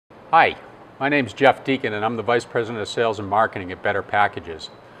Hi, my name's Jeff Deacon and I'm the Vice President of Sales and Marketing at Better Packages.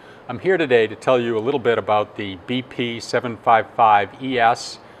 I'm here today to tell you a little bit about the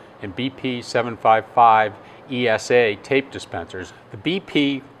BP755ES and BP755ESA tape dispensers. The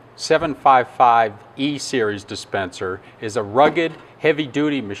BP755E series dispenser is a rugged,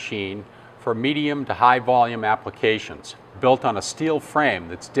 heavy-duty machine for medium to high volume applications, built on a steel frame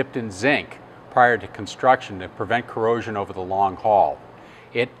that's dipped in zinc prior to construction to prevent corrosion over the long haul.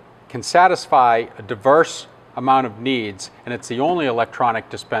 It can satisfy a diverse amount of needs, and it's the only electronic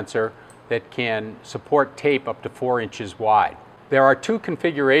dispenser that can support tape up to 4 inches wide. There are two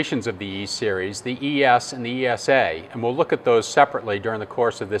configurations of the E series, the ES and the ESA, and we'll look at those separately during the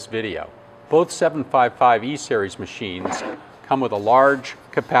course of this video. Both 755E series machines come with a large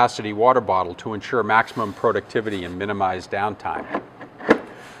capacity water bottle to ensure maximum productivity and minimize downtime.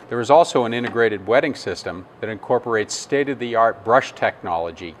 There is also an integrated wetting system that incorporates state-of-the-art brush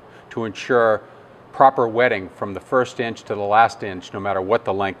technology to ensure proper wetting from the first inch to the last inch, no matter what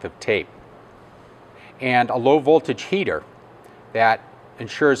the length of tape. And a low voltage heater that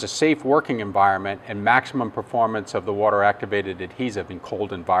ensures a safe working environment and maximum performance of the water activated adhesive in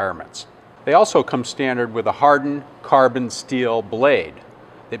cold environments. They also come standard with a hardened carbon steel blade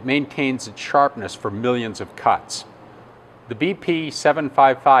that maintains its sharpness for millions of cuts. The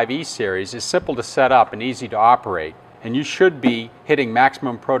BP755E series is simple to set up and easy to operate, and you should be hitting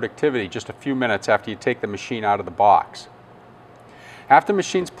maximum productivity just a few minutes after you take the machine out of the box. After the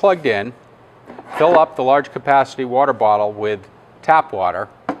machine's plugged in, fill up the large capacity water bottle with tap water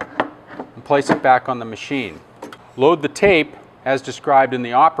and place it back on the machine. Load the tape as described in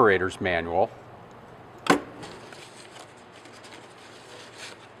the operator's manual.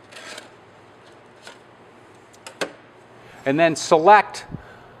 And then select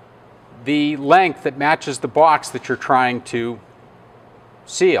the length that matches the box that you're trying to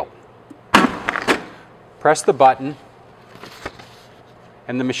seal. Press the button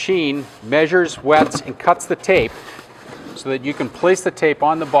and the machine measures, wets, and cuts the tape so that you can place the tape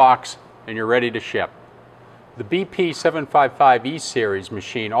on the box and you're ready to ship. The BP755E series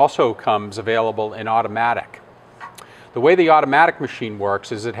machine also comes available in automatic. The way the automatic machine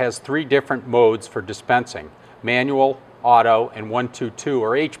works is it has 3 different modes for dispensing: manual, auto, and 1-2-2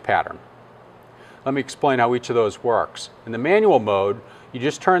 or H pattern. Let me explain how each of those works. In the manual mode, you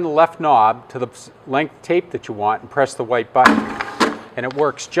just turn the left knob to the length tape that you want and press the white button. And it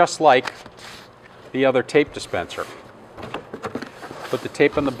works just like the other tape dispenser. Put the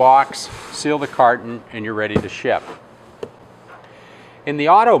tape in the box, seal the carton, and you're ready to ship. In the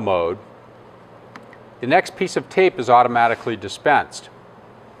auto mode, the next piece of tape is automatically dispensed.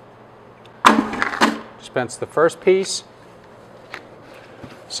 Dispense the first piece,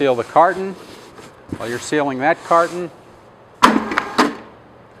 seal the carton. While you're sealing that carton,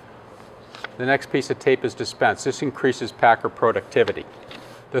 the next piece of tape is dispensed. This increases packer productivity.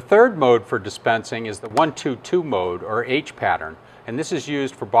 The third mode for dispensing is the 1-2-2 mode or H pattern, and this is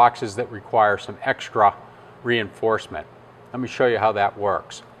used for boxes that require some extra reinforcement. Let me show you how that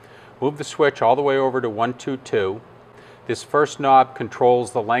works. Move the switch all the way over to 1-2-2. This first knob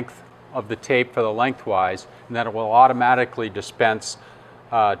controls the length of the tape for the lengthwise, and then it will automatically dispense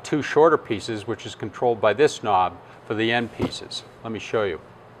 2 shorter pieces, which is controlled by this knob for the end pieces. Let me show you.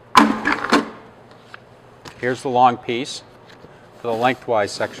 Here's the long piece for the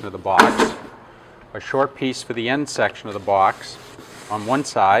lengthwise section of the box, a short piece for the end section of the box on one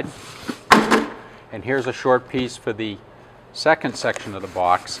side, and here's a short piece for the second section of the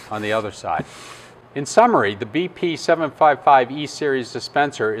box on the other side. In summary, the BP755E series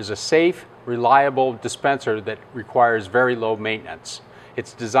dispenser is a safe, reliable dispenser that requires very low maintenance.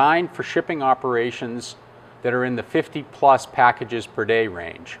 It's designed for shipping operations that are in the 50+ packages per day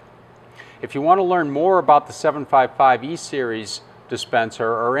range. If you want to learn more about the 755E series dispenser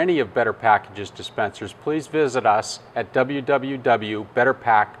or any of Better Packages dispensers, please visit us at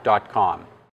www.betterpack.com.